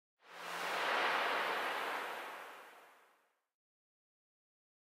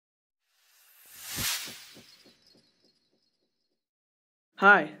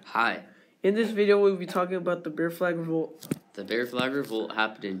Hi. Hi. In this video, we'll be talking about the Bear Flag Revolt. The Bear Flag Revolt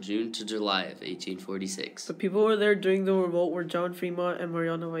happened in June to July of 1846. The people who were there during the revolt were John Fremont and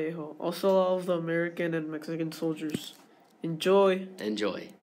Mariano Vallejo, also all of the American and Mexican soldiers. Enjoy! Enjoy.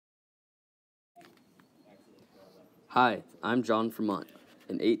 Hi, I'm John Fremont.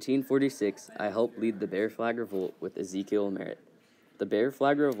 In 1846, I helped lead the Bear Flag Revolt with Ezekiel Merritt. The Bear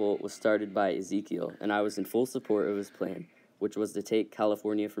Flag Revolt was started by Ezekiel, and I was in full support of his plan, which was to take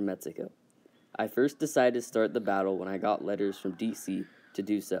California from Mexico. I first decided to start the battle when I got letters from D.C. to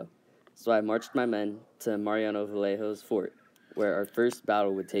do so. So I marched my men to Mariano Vallejo's fort, where our first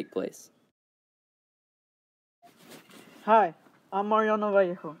battle would take place. Hi, I'm Mariano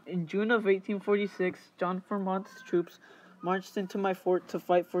Vallejo. In June of 1846, John Fremont's troops marched into my fort to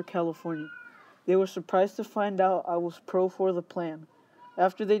fight for California. They were surprised to find out I was pro for the plan.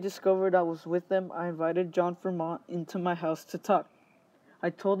 After they discovered I was with them, I invited John Fremont into my house to talk. I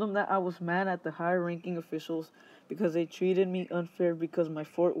told him that I was mad at the higher-ranking officials because they treated me unfair because my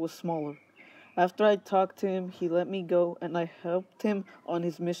fort was smaller. After I talked to him, he let me go, and I helped him on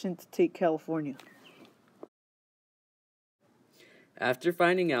his mission to take California. After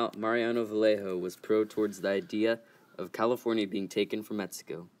finding out Mariano Vallejo was pro towards the idea of California being taken from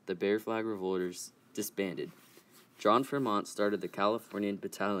Mexico, the Bear Flag Revolters disbanded. John Fremont started the Californian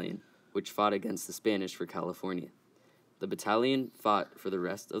Battalion, which fought against the Spanish for California. The battalion fought for the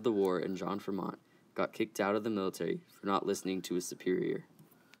rest of the war, and John Fremont got kicked out of the military for not listening to his superior.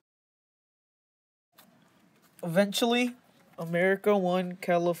 Eventually, America won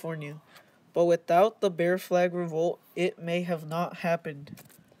California, but without the Bear Flag Revolt, it may have not happened.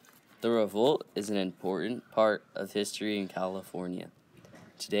 The revolt is an important part of history in California.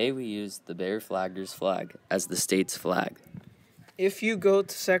 Today we use the Bear Flaggers flag as the state's flag. If you go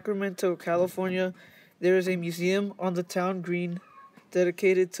to Sacramento, California, there is a museum on the town green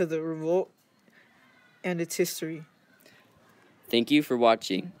dedicated to the revolt and its history. Thank you for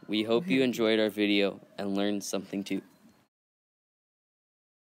watching. We hope you enjoyed our video and learned something too.